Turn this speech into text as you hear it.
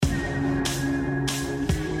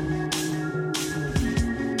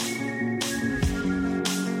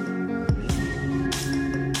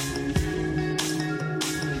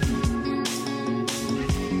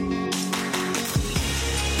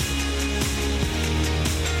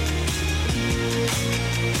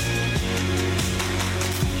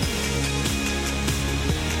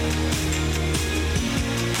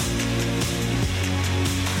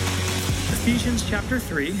Ephesians chapter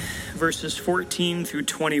 3, verses 14 through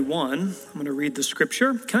 21. I'm going to read the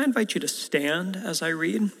scripture. Can I invite you to stand as I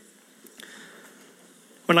read?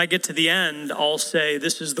 When I get to the end, I'll say,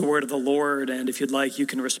 "This is the word of the Lord," and if you'd like, you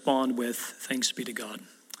can respond with, "Thanks be to God."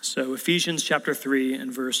 So Ephesians chapter 3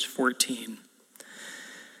 and verse 14.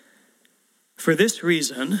 "For this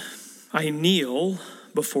reason, I kneel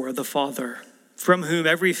before the Father, from whom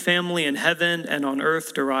every family in heaven and on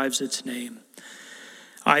earth derives its name.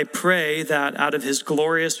 I pray that out of his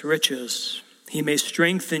glorious riches, he may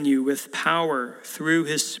strengthen you with power through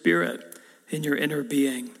his Spirit in your inner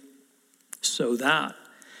being, so that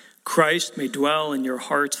Christ may dwell in your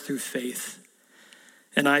hearts through faith.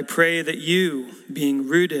 And I pray that you, being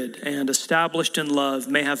rooted and established in love,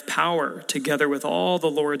 may have power, together with all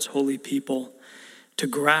the Lord's holy people, to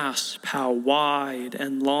grasp how wide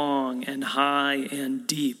and long and high and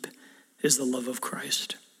deep is the love of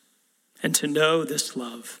Christ, and to know this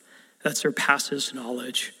love that surpasses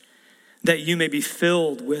knowledge, that you may be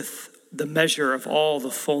filled with the measure of all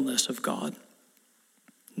the fullness of God.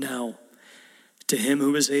 Now, to him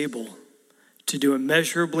who is able to do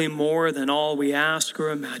immeasurably more than all we ask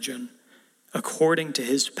or imagine, according to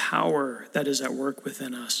his power that is at work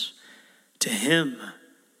within us, to him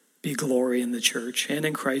be glory in the church and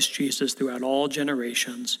in Christ Jesus throughout all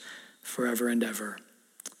generations, forever and ever.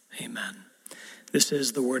 Amen." This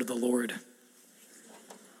is the word of the Lord.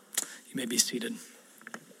 You may be seated.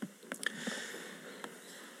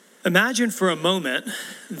 Imagine for a moment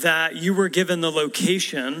that you were given the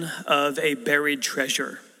location of a buried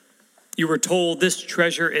treasure. You were told this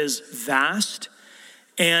treasure is vast,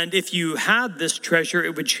 and if you had this treasure,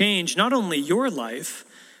 it would change not only your life,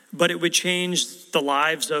 but it would change the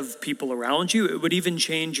lives of people around you. It would even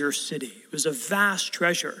change your city. It was a vast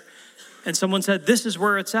treasure. And someone said, "This is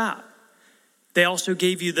where it's at." They also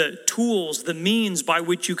gave you the tools, the means by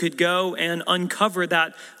which you could go and uncover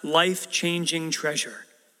that life-changing treasure.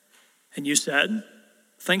 And you said,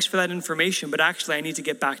 "Thanks for that information, but actually I need to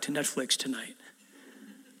get back to Netflix tonight."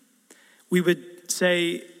 We would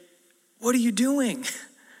say, "What are you doing?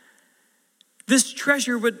 This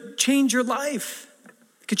treasure would change your life.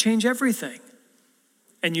 It could change everything."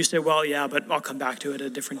 And you say, "Well, yeah, but I'll come back to it at a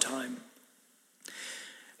different time."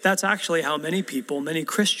 That's actually how many people, many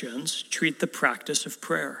Christians, treat the practice of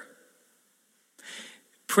prayer.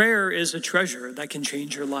 Prayer is a treasure that can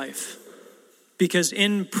change your life, because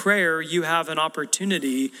in prayer you have an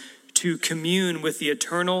opportunity to commune with the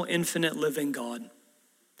eternal, infinite, living God,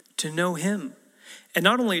 to know him. And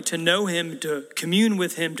not only to know him, to commune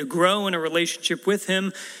with him, to grow in a relationship with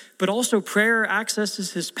him, but also prayer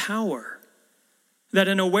accesses his power. That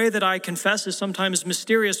in a way that I confess is sometimes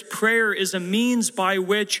mysterious, prayer is a means by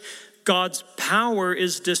which God's power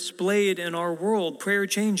is displayed in our world. Prayer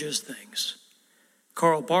changes things.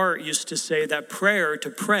 Karl Barth used to say that prayer, to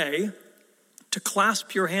pray, to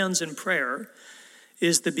clasp your hands in prayer,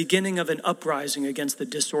 is the beginning of an uprising against the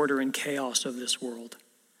disorder and chaos of this world.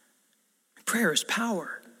 Prayer is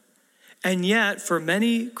power. And yet, for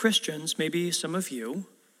many Christians, maybe some of you,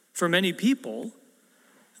 for many people,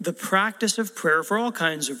 the practice of prayer, for all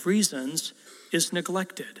kinds of reasons, is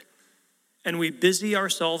neglected. And we busy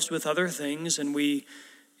ourselves with other things, and we,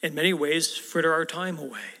 in many ways, fritter our time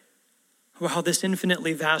away. While this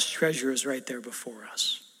infinitely vast treasure is right there before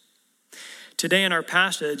us. Today in our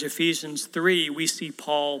passage, Ephesians 3, we see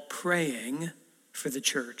Paul praying for the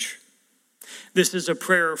church. This is a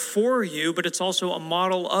prayer for you, but it's also a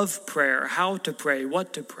model of prayer, how to pray,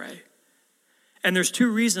 what to pray. And there's two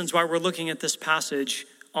reasons why we're looking at this passage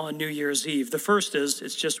on New Year's Eve. The first is,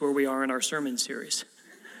 it's just where we are in our sermon series.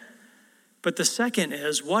 But the second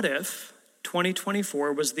is, what if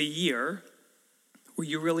 2024 was the year where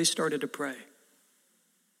you really started to pray?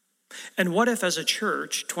 And what if, as a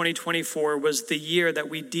church, 2024 was the year that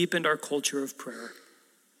we deepened our culture of prayer?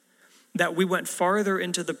 That we went farther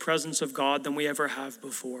into the presence of God than we ever have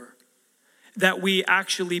before? That we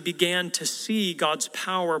actually began to see God's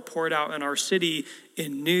power poured out in our city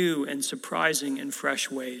in new and surprising and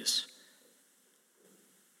fresh ways?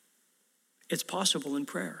 It's possible in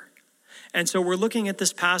prayer. And so we're looking at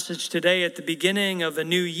this passage today at the beginning of a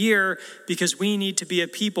new year because we need to be a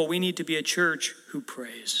people, we need to be a church who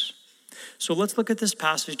prays. So let's look at this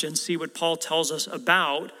passage and see what Paul tells us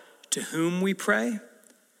about to whom we pray,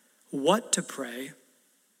 what to pray,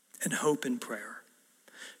 and hope in prayer.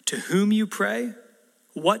 To whom you pray,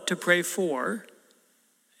 what to pray for,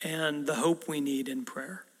 and the hope we need in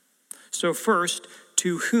prayer. So first,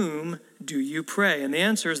 to whom do you pray? And the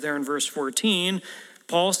answer is there in verse 14.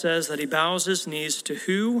 Paul says that he bows his knees to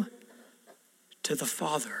who? To the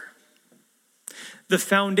Father. The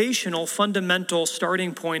foundational, fundamental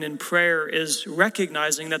starting point in prayer is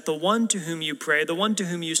recognizing that the one to whom you pray, the one to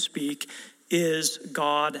whom you speak, is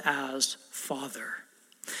God as Father.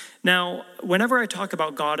 Now, whenever I talk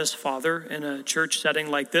about God as Father in a church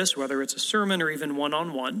setting like this, whether it's a sermon or even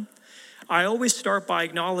one-on-one, I always start by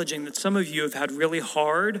acknowledging that some of you have had really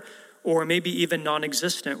hard or maybe even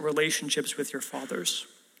non-existent relationships with your fathers.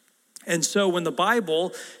 And so when the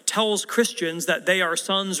Bible tells Christians that they are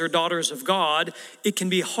sons or daughters of God, it can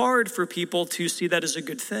be hard for people to see that as a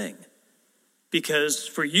good thing. Because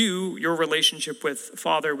for you, your relationship with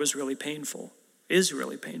Father was really painful, is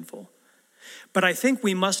really painful. But I think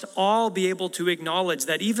we must all be able to acknowledge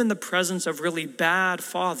that even the presence of really bad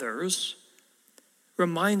fathers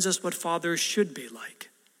reminds us what fathers should be like.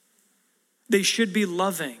 They should be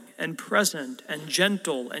loving and present and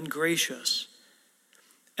gentle and gracious.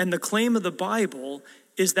 And the claim of the Bible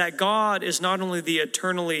is that God is not only the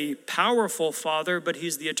eternally powerful Father, but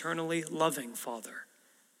he's the eternally loving Father.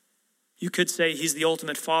 You could say he's the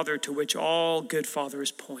ultimate Father to which all good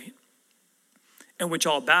fathers point, and which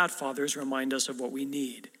all bad fathers remind us of what we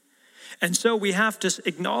need. And so we have to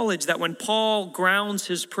acknowledge that when Paul grounds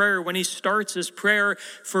his prayer, when he starts his prayer,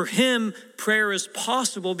 for him, prayer is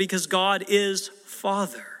possible because God is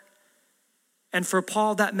Father. And for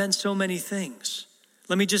Paul, that meant so many things.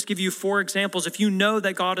 Let me just give you 4 examples. If you know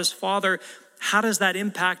that God is Father, how does that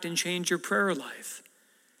impact and change your prayer life?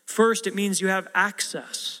 First, it means you have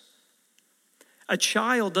access. A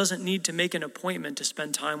child doesn't need to make an appointment to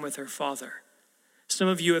spend time with her father. Some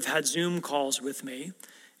of you have had Zoom calls with me,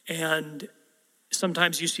 and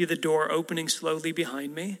sometimes you see the door opening slowly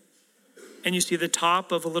behind me, and you see the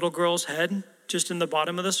top of a little girl's head just in the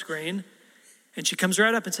bottom of the screen, and she comes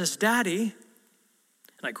right up and says, "Daddy,"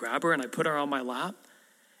 and I grab her and I put her on my lap,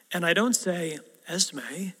 and I don't say,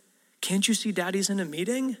 "Esme, can't you see Daddy's in a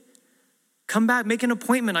meeting? Come back, make an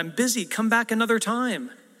appointment. I'm busy. Come back another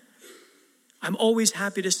time." I'm always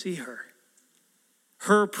happy to see her.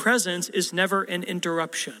 Her presence is never an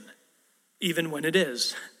interruption, even when it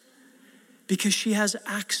is, because she has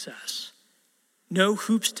access. No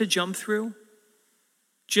hoops to jump through,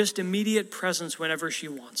 just immediate presence whenever she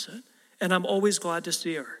wants it. And I'm always glad to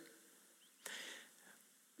see her.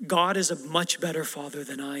 God is a much better Father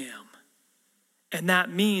than I am. And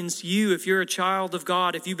that means you, if you're a child of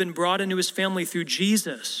God, if you've been brought into his family through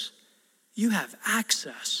Jesus, you have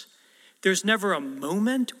access. There's never a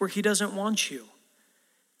moment where he doesn't want you.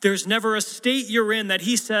 There's never a state you're in that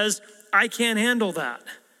he says, "I can't handle that."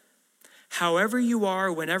 However you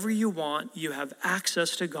are, whenever you want, you have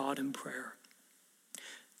access to God in prayer.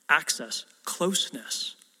 Access,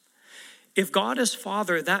 closeness. If God is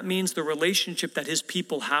Father, that means the relationship that his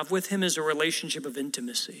people have with him is a relationship of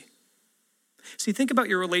intimacy. See, think about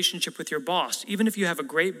your relationship with your boss. Even if you have a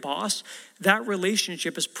great boss, that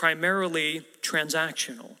relationship is primarily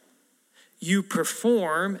transactional. You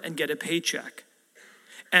perform and get a paycheck.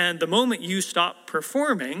 And the moment you stop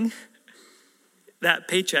performing, that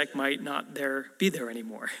paycheck might not be there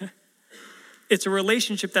anymore. It's a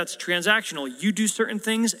relationship that's transactional. You do certain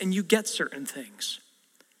things and you get certain things.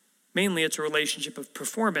 Mainly it's a relationship of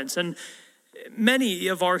performance. And many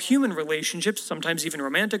of our human relationships, sometimes even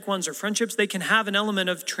romantic ones or friendships, they can have an element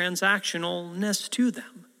of transactionalness to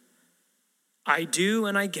them. I do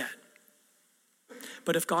and I get.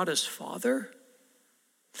 But if God is Father,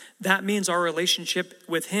 that means our relationship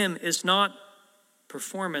with him is not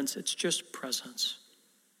performance, it's just presence.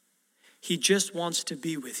 He just wants to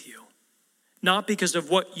be with you. Not because of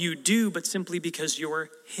what you do, but simply because you're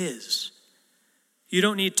his. You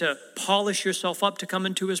don't need to polish yourself up to come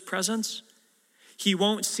into his presence. He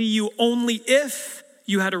won't see you only if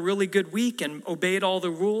you had a really good week and obeyed all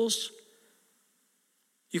the rules.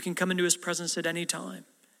 You can come into his presence at any time.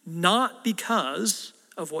 Not because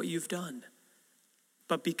of what you've done,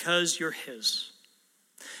 but because you're his.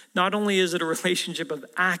 Not only is it a relationship of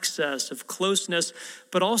access, of closeness,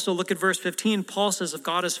 but also look at verse 15. Paul says, if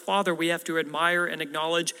God is Father, we have to admire and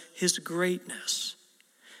acknowledge his greatness.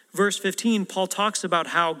 Verse 15, Paul talks about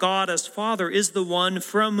how God as Father is the one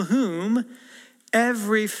from whom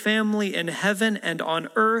every family in heaven and on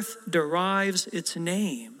earth derives its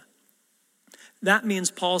name. That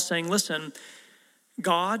means Paul's saying, listen,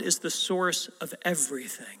 God is the source of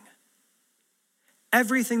everything.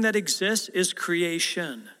 Everything that exists is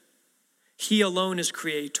creation. He alone is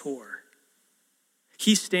creator.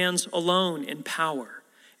 He stands alone in power.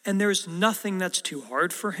 And there's nothing that's too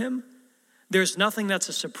hard for him. There's nothing that's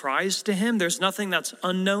a surprise to him. There's nothing that's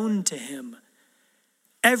unknown to him.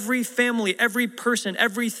 Every family, every person,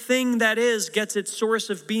 everything that is gets its source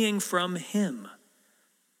of being from him.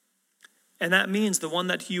 And that means the one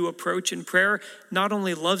that you approach in prayer not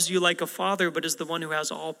only loves you like a father, but is the one who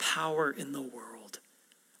has all power in the world,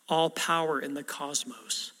 all power in the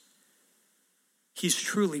cosmos. He's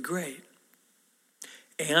truly great.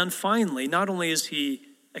 And finally, not only is he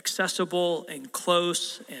accessible and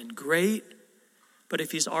close and great, but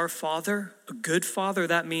if he's our Father, a good Father,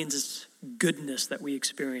 that means it's goodness that we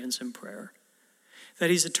experience in prayer. That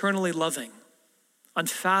he's eternally loving,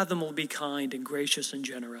 unfathomably kind and gracious and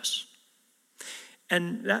generous.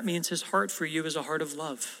 And that means his heart for you is a heart of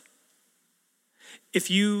love. If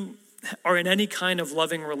you are in any kind of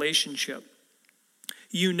loving relationship,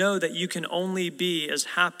 you know that you can only be as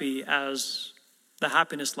happy as the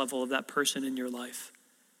happiness level of that person in your life.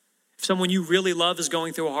 If someone you really love is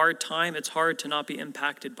going through a hard time, it's hard to not be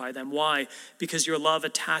impacted by them. Why? Because your love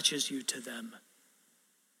attaches you to them.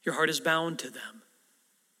 Your heart is bound to them.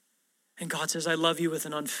 And God says, I love you with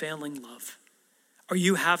an unfailing love. Are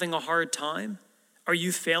you having a hard time? Are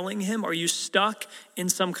you failing him? Are you stuck in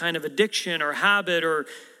some kind of addiction or habit or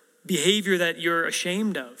behavior that you're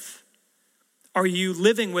ashamed of? Are you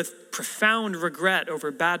living with profound regret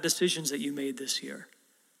over bad decisions that you made this year?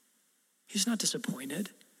 He's not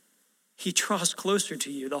disappointed. He draws closer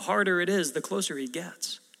to you. The harder it is, the closer he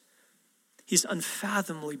gets. He's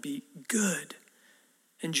unfathomably good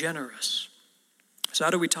and generous. So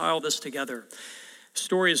how do we tie all this together? A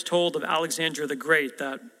story is told of Alexander the Great,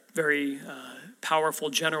 that very powerful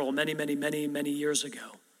general many years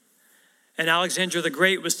ago. And Alexander the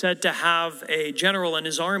Great was said to have a general in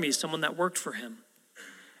his army, someone that worked for him.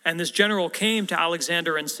 And this general came to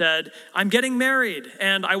Alexander and said, I'm getting married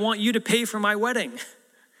and I want you to pay for my wedding.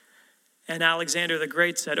 And Alexander the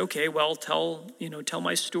Great said, okay, well, tell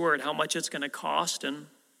my steward how much it's going to cost and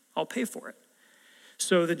I'll pay for it.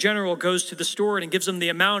 So the general goes to the steward and gives him the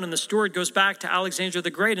amount, and the steward goes back to Alexander the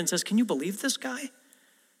Great and says, can you believe this guy?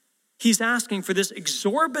 He's asking for this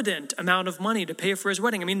exorbitant amount of money to pay for his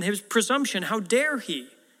wedding. I mean, his presumption, how dare he?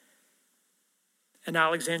 And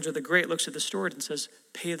Alexander the Great looks at the steward and says,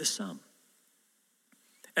 pay the sum.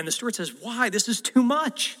 And the steward says, why? This is too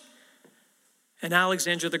much. And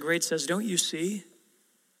Alexander the Great says, don't you see?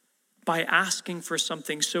 By asking for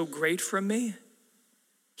something so great from me,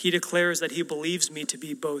 he declares that he believes me to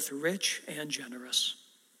be both rich and generous.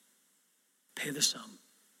 Pay the sum.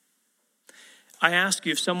 I ask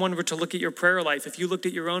you, if someone were to look at your prayer life, if you looked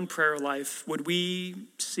at your own prayer life, would we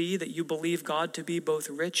see that you believe God to be both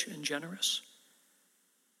rich and generous?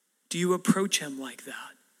 Do you approach him like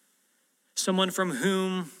that? Someone from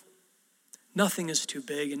whom nothing is too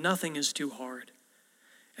big and nothing is too hard.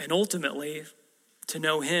 And ultimately, to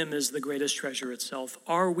know him is the greatest treasure itself.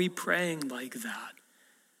 Are we praying like that?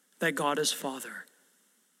 That God is Father.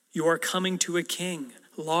 You are coming to a king.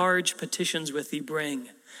 Large petitions with thee bring.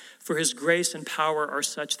 For his grace and power are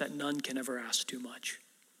such that none can ever ask too much.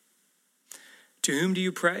 To whom do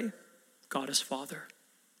you pray? God is Father.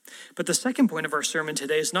 But the second point of our sermon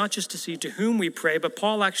today is not just to see to whom we pray, but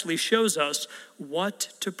Paul actually shows us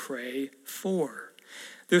what to pray for.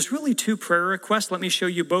 There's really two prayer requests. Let me show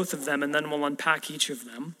you both of them, and then we'll unpack each of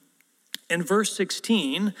them. In verse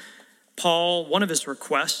 16, Paul, one of his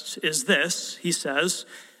requests is this. He says,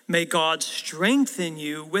 may God strengthen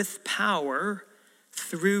you with power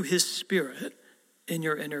through his Spirit in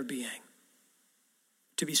your inner being.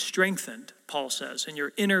 To be strengthened, Paul says, in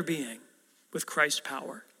your inner being with Christ's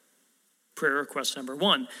power. Prayer request number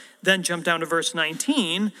one. Then jump down to verse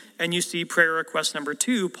 19 and you see prayer request number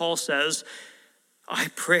 2. Paul says, I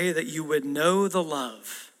pray that you would know the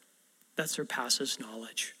love that surpasses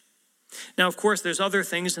knowledge. Now, of course, there's other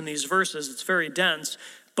things in these verses. It's very dense,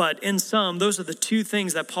 but in sum, those are the two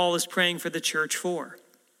things that Paul is praying for the church for.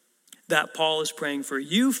 That Paul is praying for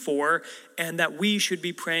you for, and that we should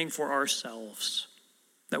be praying for ourselves.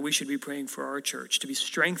 That we should be praying for our church, to be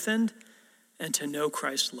strengthened and to know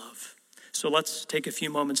Christ's love. So let's take a few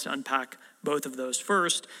moments to unpack both of those.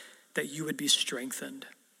 First, that you would be strengthened.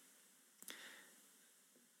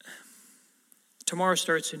 Tomorrow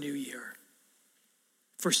starts a new year.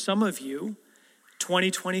 For some of you,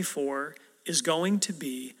 2024 is going to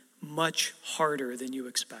be much harder than you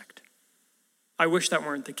expect. I wish that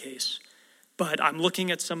weren't the case, but I'm looking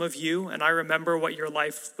at some of you and I remember what your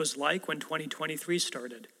life was like when 2023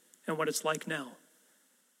 started and what it's like now.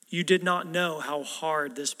 You did not know how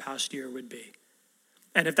hard this past year would be.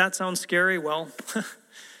 And if that sounds scary, well,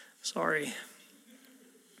 sorry.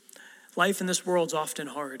 Life in this world's often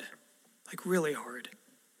hard, like really hard.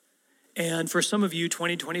 And for some of you,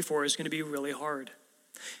 2024 is going to be really hard.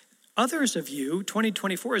 Others of you,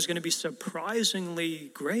 2024 is going to be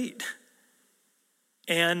surprisingly great.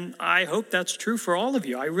 And I hope that's true for all of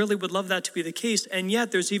you. I really would love that to be the case. And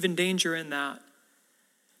yet there's even danger in that.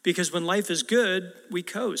 Because when life is good, we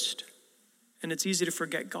coast. And it's easy to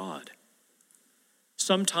forget God.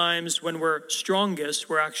 Sometimes when we're strongest,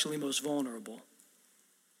 we're actually most vulnerable.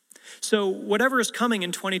 So whatever is coming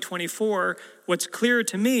in 2024, what's clear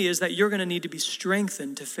to me is that you're going to need to be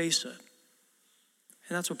strengthened to face it.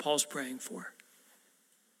 And that's what Paul's praying for.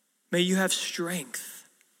 May you have strength.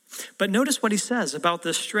 But notice what he says about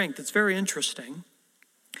this strength. It's very interesting.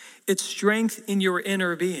 It's strength in your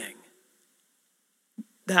inner being.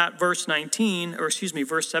 That verse 17,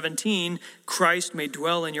 Christ may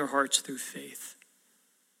dwell in your hearts through faith.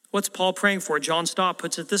 What's Paul praying for? John Stott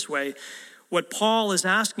puts it this way. What Paul is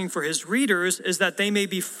asking for his readers is that they may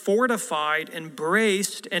be fortified,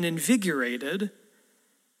 embraced, and invigorated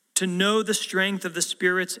to know the strength of the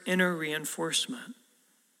Spirit's inner reinforcement,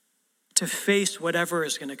 to face whatever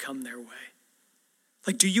is going to come their way.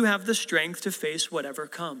 Like, do you have the strength to face whatever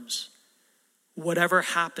comes? Whatever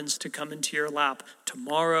happens to come into your lap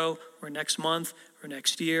tomorrow or next month or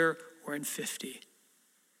next year or in 50.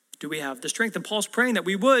 Do we have the strength? And Paul's praying that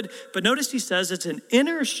we would, but notice he says it's an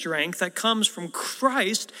inner strength that comes from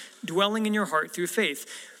Christ dwelling in your heart through faith.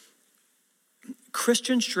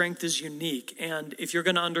 Christian strength is unique, and if you're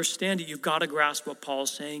going to understand it, you've got to grasp what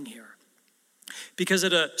Paul's saying here. Because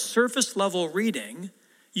at a surface level reading,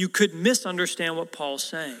 you could misunderstand what Paul's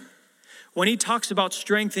saying. When he talks about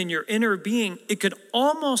strength in your inner being, it could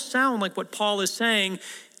almost sound like what Paul is saying.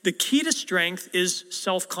 The key to strength is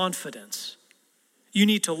self-confidence. You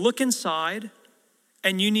need to look inside,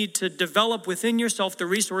 and you need to develop within yourself the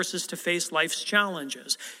resources to face life's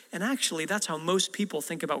challenges. And actually, that's how most people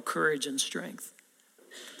think about courage and strength.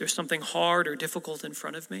 There's something hard or difficult in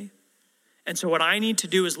front of me. And so what I need to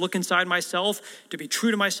do is look inside myself, to be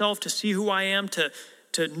true to myself, to see who I am, to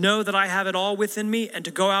know that I have it all within me, and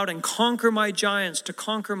to go out and conquer my giants, to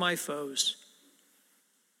conquer my foes.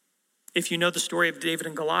 If you know the story of David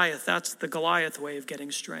and Goliath, that's the Goliath way of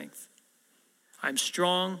getting strength. I'm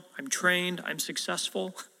strong, I'm trained, I'm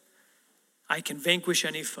successful. I can vanquish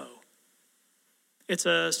any foe. It's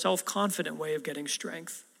a self-confident way of getting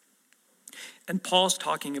strength. And Paul's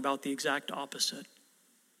talking about the exact opposite.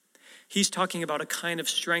 He's talking about a kind of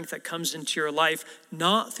strength that comes into your life,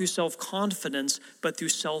 not through self-confidence, but through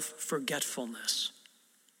self-forgetfulness.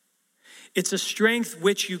 It's a strength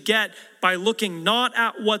which you get by looking not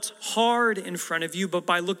at what's hard in front of you, but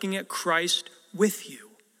by looking at Christ with you.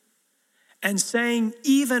 And saying,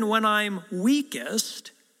 even when I'm weakest,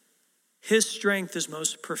 his strength is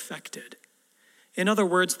most perfected. In other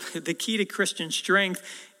words, the key to Christian strength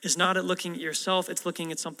is not at looking at yourself, it's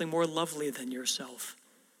looking at something more lovely than yourself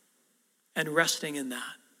and resting in that.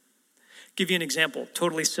 I'll give you an example,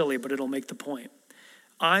 totally silly, but it'll make the point.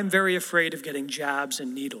 I'm very afraid of getting jabs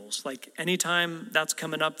and needles. Like anytime that's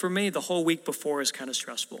coming up for me, the whole week before is kind of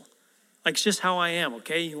stressful. Like it's just how I am,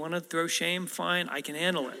 okay? You want to throw shame? Fine, I can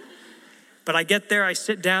handle it. But I get there, I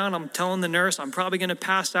sit down, I'm telling the nurse, I'm probably going to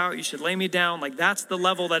pass out, you should lay me down. Like that's the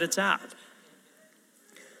level that it's at.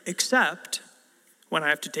 Except when I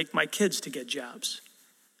have to take my kids to get jabs.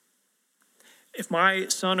 If my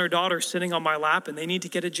son or daughter is sitting on my lap and they need to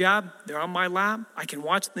get a jab, they're on my lap, I can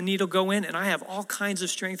watch the needle go in and I have all kinds of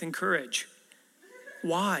strength and courage.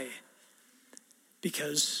 Why?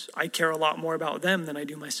 Because I care a lot more about them than I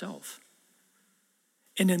do myself.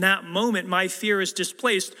 And in that moment, my fear is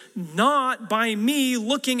displaced, not by me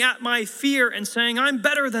looking at my fear and saying, I'm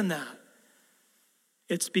better than that.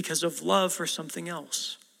 It's because of love for something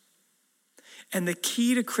else. And the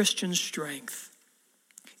key to Christian strength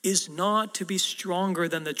is not to be stronger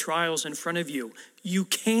than the trials in front of you. You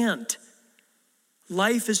can't.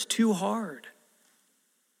 Life is too hard.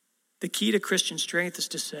 The key to Christian strength is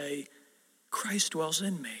to say, Christ dwells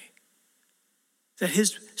in me. That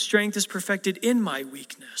his strength is perfected in my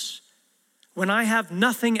weakness. When I have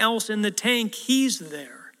nothing else in the tank, he's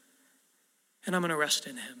there. And I'm going to rest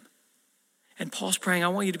in him. And Paul's praying, I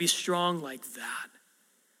want you to be strong like that.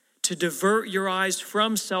 To divert your eyes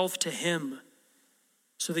from self to him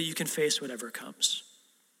so that you can face whatever comes.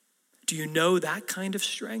 Do you know that kind of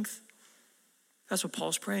strength? That's what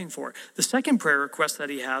Paul's praying for. The second prayer request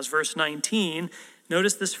that he has, verse 19,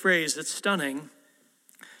 notice this phrase, it's stunning.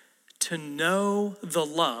 To know the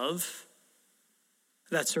love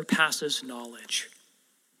that surpasses knowledge.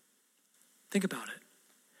 Think about it.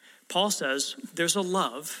 Paul says, there's a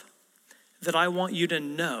love that I want you to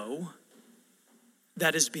know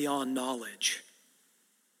that is beyond knowledge.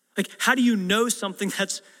 Like, how do you know something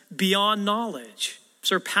that's beyond knowledge,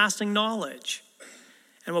 surpassing knowledge?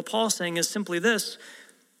 And what Paul's saying is simply this: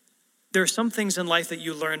 There are some things in life that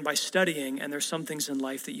you learn by studying, and there's some things in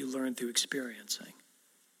life that you learn through experiencing.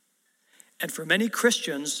 And for many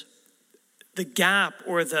Christians, the gap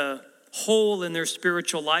or the hole in their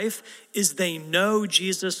spiritual life is they know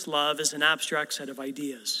Jesus' love is an abstract set of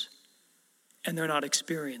ideas, and they're not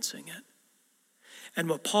experiencing it. And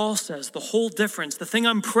what Paul says, the whole difference, the thing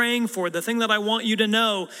I'm praying for, the thing that I want you to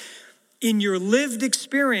know in your lived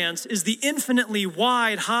experience is the infinitely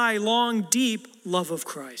wide, high, long, deep love of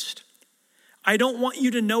Christ. I don't want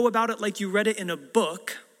you to know about it like you read it in a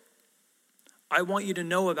book. I want you to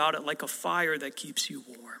know about it like a fire that keeps you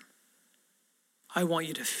warm. I want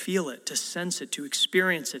you to feel it, to sense it, to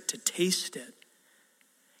experience it, to taste it.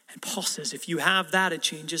 And Paul says, if you have that, it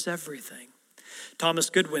changes everything. Thomas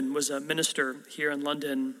Goodwin was a minister here in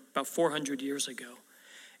London about 400 years ago.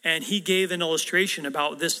 And he gave an illustration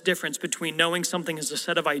about this difference between knowing something as a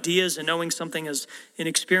set of ideas and knowing something as an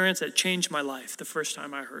experience that changed my life the first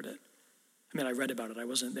time I heard it. I mean, I read about it. I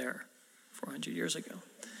wasn't there 400 years ago.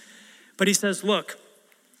 But he says, look,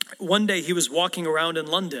 one day he was walking around in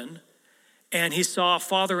London and he saw a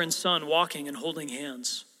father and son walking and holding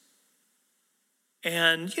hands.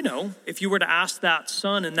 And, if you were to ask that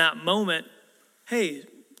son in that moment, hey,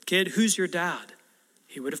 kid, who's your dad?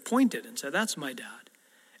 He would have pointed and said, that's my dad.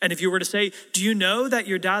 And if you were to say, do you know that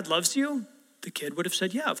your dad loves you? The kid would have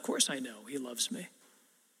said, yeah, of course I know. He loves me.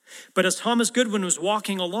 But as Thomas Goodwin was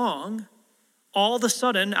walking along, all of a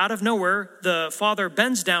sudden, out of nowhere, the father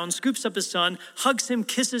bends down, scoops up his son, hugs him,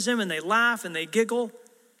 kisses him, and they laugh and they giggle.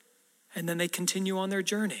 And then they continue on their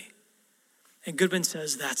journey. And Goodwin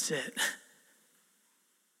says, that's it.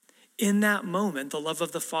 In that moment, the love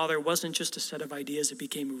of the Father wasn't just a set of ideas. It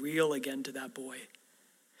became real again to that boy.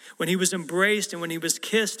 When he was embraced and when he was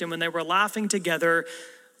kissed and when they were laughing together,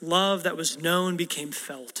 love that was known became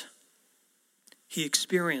felt. He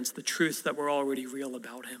experienced the truths that were already real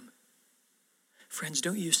about him. Friends,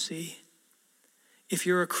 don't you see? If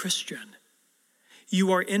you're a Christian,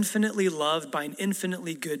 you are infinitely loved by an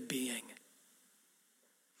infinitely good being.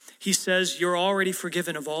 He says you're already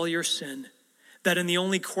forgiven of all your sin, that in the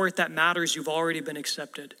only court that matters, you've already been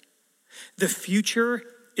accepted. The future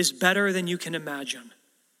is better than you can imagine.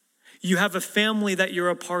 You have a family that you're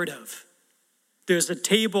a part of. There's a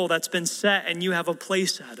table that's been set and you have a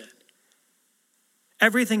place at it.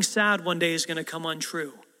 Everything sad one day is going to come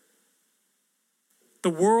untrue. The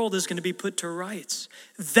world is going to be put to rights.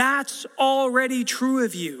 That's already true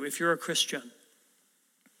of you if you're a Christian.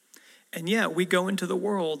 And yet we go into the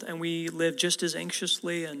world and we live just as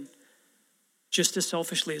anxiously and just as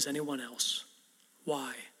selfishly as anyone else.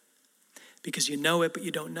 Why? Because you know it, but you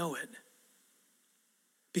don't know it.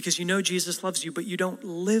 Because you know Jesus loves you, but you don't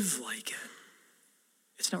live like it.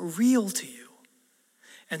 It's not real to you.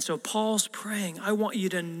 And so Paul's praying, I want you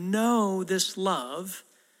to know this love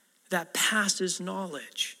that passes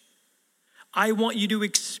knowledge. I want you to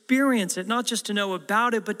experience it, not just to know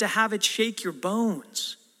about it, but to have it shake your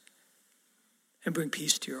bones and bring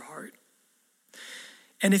peace to your heart.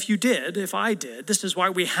 And if I did, this is why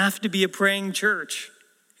we have to be a praying church.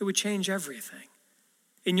 It would change everything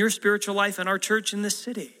in your spiritual life and our church in this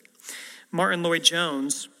city. Martin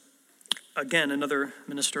Lloyd-Jones, again, another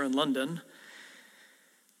minister in London,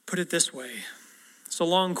 put it this way. It's a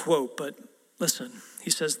long quote, but listen. He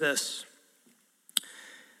says this: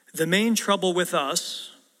 the main trouble with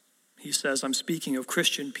us, he says, I'm speaking of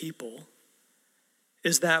Christian people,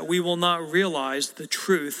 is that we will not realize the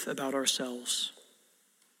truth about ourselves.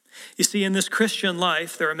 You see, in this Christian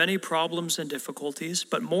life, there are many problems and difficulties,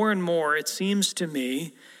 but more and more, it seems to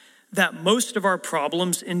me that most of our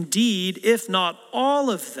problems, indeed, if not all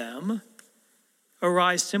of them,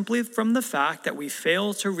 arise simply from the fact that we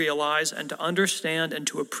fail to realize and to understand and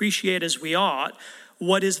to appreciate as we ought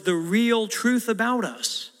what is the real truth about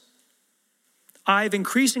us. I've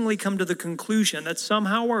increasingly come to the conclusion that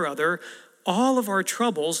somehow or other, all of our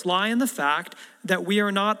troubles lie in the fact that we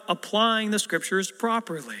are not applying the scriptures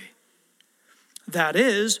properly. That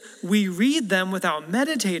is, we read them without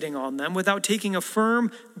meditating on them, without taking a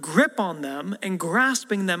firm grip on them and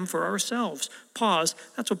grasping them for ourselves. Pause.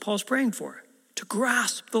 That's what Paul's praying for, to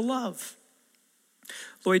grasp the love.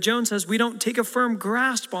 Lloyd-Jones says we don't take a firm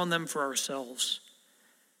grasp on them for ourselves.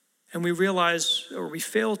 And we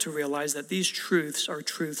fail to realize that these truths are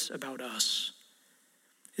truths about us.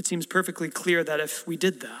 It seems perfectly clear that if we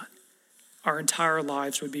did that, our entire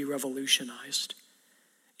lives would be revolutionized.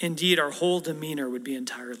 Indeed, our whole demeanor would be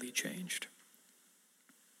entirely changed.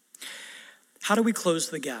 How do we close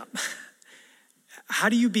the gap? How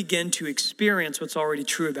do you begin to experience what's already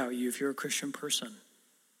true about you if you're a Christian person?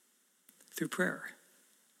 Through prayer,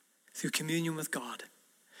 through communion with God.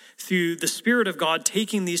 through the Spirit of God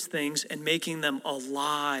taking these things and making them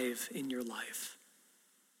alive in your life.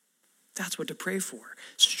 That's what to pray for.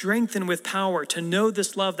 Strengthen with power to know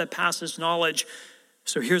this love that passes knowledge.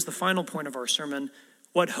 So here's the final point of our sermon.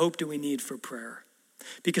 What hope do we need for prayer?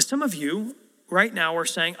 Because some of you right now are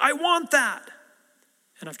saying, I want that.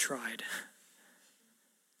 And I've tried.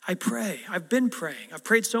 I pray. I've been praying. I've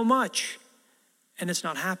prayed so much. And it's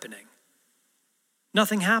not happening.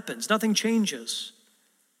 Nothing happens. Nothing changes.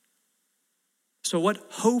 So what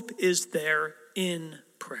hope is there in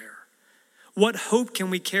prayer? What hope can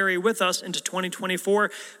we carry with us into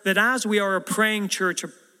 2024 that as we are a praying church,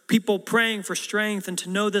 people praying for strength and to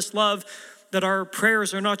know this love, that our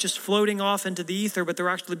prayers are not just floating off into the ether, but they're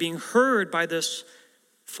actually being heard by this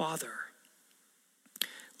Father.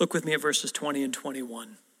 Look with me at verses 20 and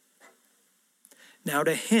 21. Now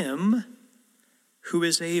to him who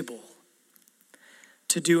is able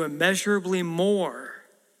to do immeasurably more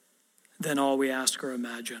than all we ask or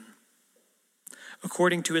imagine,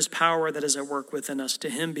 according to his power that is at work within us, to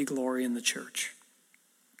him be glory in the church.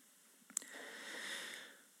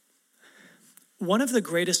 One of the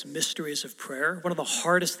greatest mysteries of prayer, one of the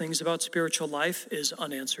hardest things about spiritual life is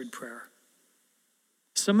unanswered prayer.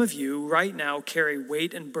 Some of you right now carry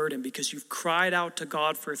weight and burden because you've cried out to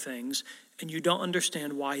God for things and you don't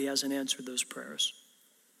understand why he hasn't answered those prayers.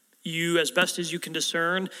 You, as best as you can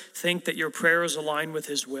discern, think that your prayers align with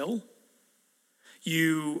his will.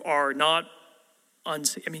 You are not,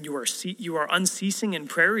 you are unceasing in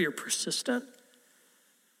prayer, you're persistent.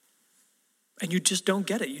 And you just don't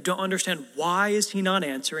get it. You don't understand, why is he not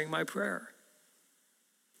answering my prayer?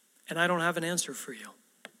 And I don't have an answer for you,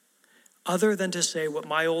 other than to say what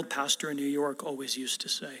my old pastor in New York always used to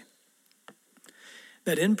say,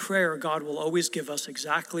 that in prayer, God will always give us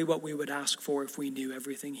exactly what we would ask for if we knew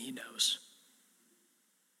everything he knows.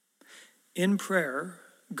 In prayer,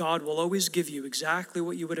 God will always give you exactly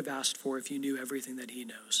what you would have asked for if you knew everything that he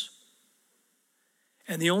knows.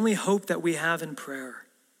 And the only hope that we have in prayer,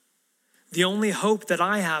 the only hope that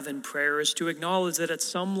I have in prayer, is to acknowledge that at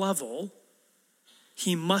some level,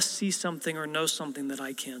 he must see something or know something that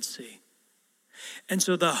I can't see. And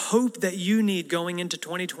so the hope that you need going into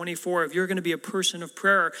 2024, if you're going to be a person of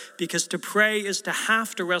prayer, because to pray is to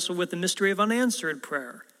have to wrestle with the mystery of unanswered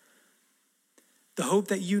prayer. The hope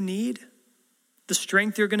that you need, the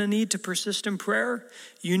strength you're going to need to persist in prayer,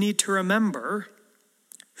 you need to remember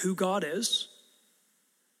who God is.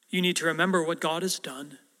 You need to remember what God has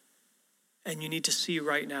done. And you need to see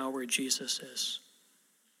right now where Jesus is.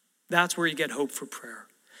 That's where you get hope for prayer.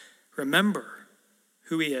 Remember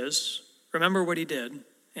who he is. Remember what he did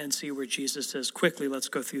and see where Jesus is. Quickly, let's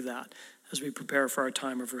go through that as we prepare for our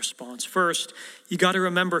time of response. First, you got to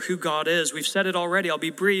remember who God is. We've said it already. I'll be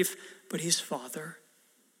brief, but he's Father.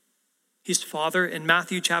 He's Father. In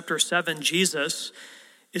Matthew chapter 7, Jesus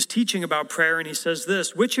is teaching about prayer, and he says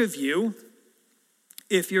this, which of you,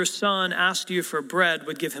 if your son asked you for bread,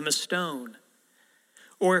 would give him a stone?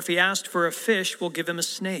 Or if he asked for a fish, will give him a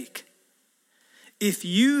snake? If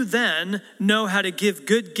you then know how to give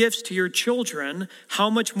good gifts to your children,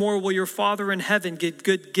 how much more will your Father in heaven give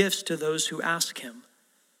good gifts to those who ask him?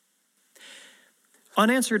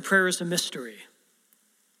 Unanswered prayer is a mystery.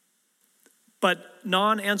 But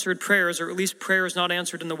non-answered prayers, or at least prayers not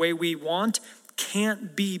answered in the way we want,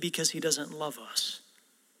 can't be because he doesn't love us.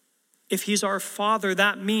 If he's our Father,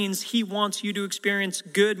 that means he wants you to experience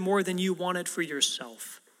good more than you want it for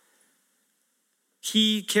yourself.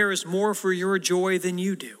 He cares more for your joy than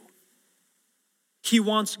you do. He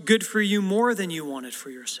wants good for you more than you want it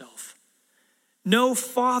for yourself. No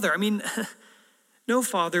father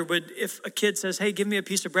would, if a kid says, hey, give me a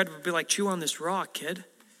piece of bread, would be like, chew on this rock, kid.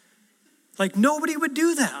 Like, nobody would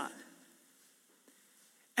do that.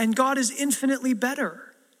 And God is infinitely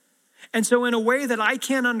better. And so in a way that I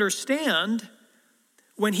can't understand,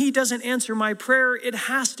 when he doesn't answer my prayer, it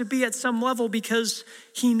has to be at some level because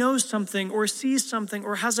he knows something or sees something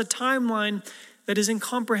or has a timeline that is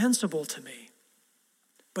incomprehensible to me.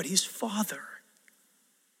 But he's Father.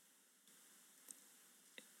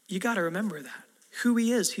 You got to remember that. Who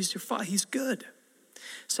he is, he's your Father. He's good.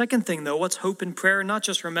 Second thing, though, what's hope in prayer? Not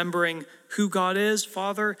just remembering who God is,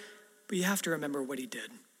 Father, but you have to remember what he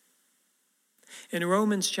did. In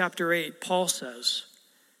Romans chapter 8, Paul says,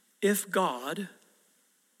 if God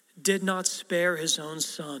did not spare his own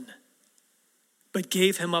son, but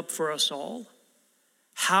gave him up for us all,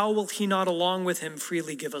 how will he not along with him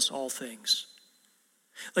freely give us all things?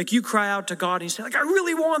 Like, you cry out to God and you say, like, I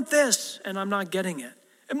really want this, and I'm not getting it.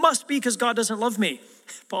 It must be because God doesn't love me.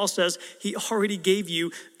 Paul says he already gave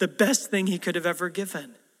you the best thing he could have ever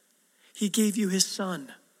given. He gave you his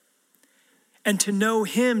son. and to know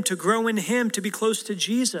him, to grow in him, to be close to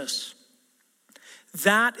Jesus.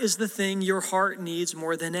 That is the thing your heart needs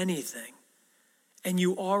more than anything. And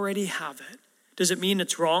you already have it. Does it mean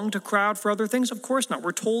it's wrong to cry out for other things? Of course not.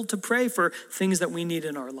 We're told to pray for things that we need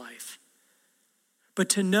in our life. But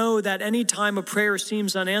to know that any time a prayer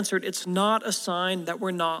seems unanswered, it's not a sign that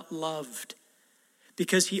we're not loved.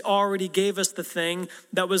 Because he already gave us the thing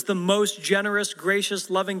that was the most generous, gracious,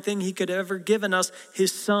 loving thing he could ever given us,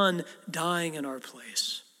 his son dying in our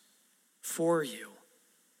place for you.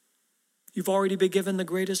 You've already been given the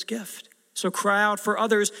greatest gift. So cry out for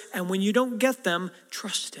others, and when you don't get them,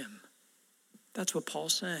 trust him. That's what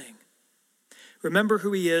Paul's saying. Remember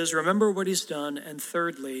who he is, remember what he's done, and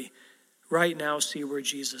thirdly, right now see where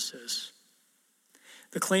Jesus is.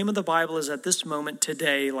 The claim of the Bible is at this moment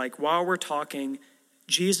today, like while we're talking,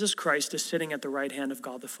 Jesus Christ is sitting at the right hand of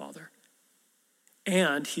God the Father.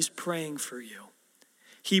 And he's praying for you.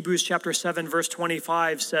 Hebrews chapter 7, verse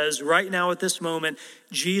 25 says, right now at this moment,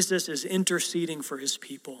 Jesus is interceding for his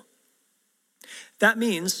people. That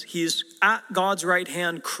means he's at God's right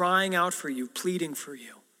hand crying out for you, pleading for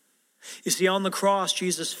you. You see, on the cross,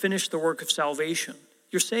 Jesus finished the work of salvation.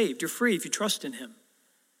 You're saved, you're free if you trust in him.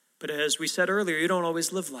 But as we said earlier, you don't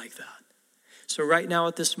always live like that. So right now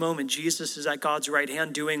at this moment, Jesus is at God's right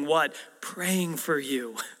hand doing what? Praying for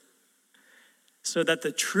you. So that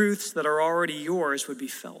the truths that are already yours would be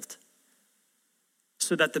felt.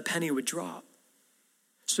 So that the penny would drop.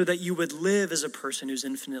 So that you would live as a person who's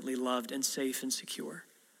infinitely loved and safe and secure.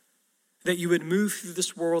 That you would move through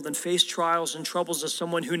this world and face trials and troubles as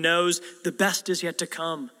someone who knows the best is yet to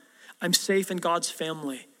come. I'm safe in God's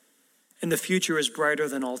family, and the future is brighter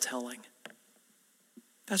than all telling.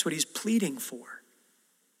 That's what he's pleading for.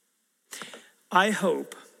 I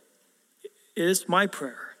hope, it is my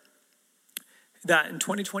prayer, that in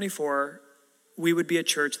 2024, we would be a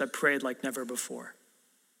church that prayed like never before.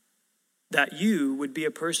 That you would be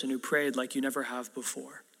a person who prayed like you never have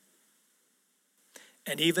before.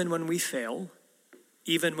 And even when we fail,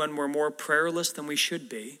 even when we're more prayerless than we should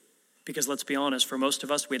be, because let's be honest, for most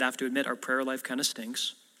of us, we'd have to admit our prayer life kind of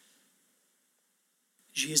stinks.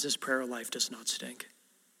 Jesus' prayer life does not stink.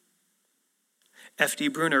 F.D.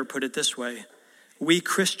 Brunner put it this way: we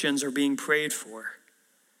Christians are being prayed for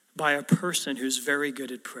by a person who's very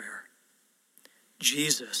good at prayer.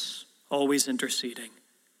 Jesus, always interceding.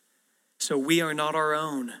 So we are not our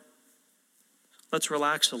own. Let's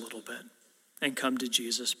relax a little bit and come to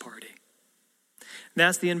Jesus' party. And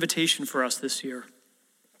that's the invitation for us this year.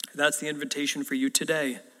 That's the invitation for you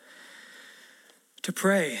today. To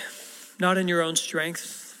pray, not in your own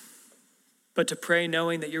strength, but to pray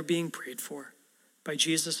knowing that you're being prayed for by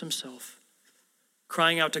Jesus himself,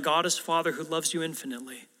 crying out to God as Father who loves you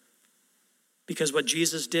infinitely, because what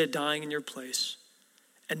Jesus did dying in your place,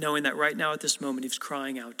 and knowing that right now at this moment he's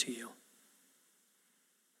crying out to you.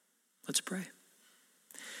 Let's pray.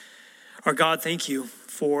 Our God, thank you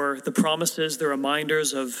for the promises, the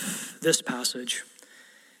reminders of this passage.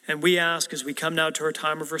 And we ask as we come now to our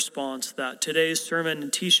time of response that today's sermon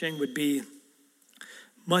and teaching would be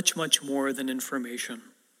much, much more than information.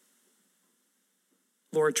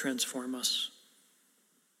 Lord, transform us.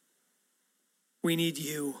 We need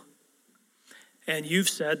you. And you've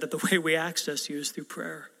said that the way we access you is through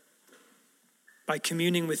prayer, by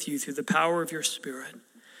communing with you through the power of your Spirit.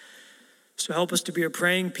 So help us to be a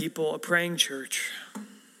praying people, a praying church,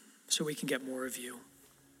 so we can get more of you.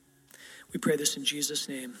 We pray this in Jesus'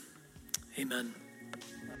 name. Amen.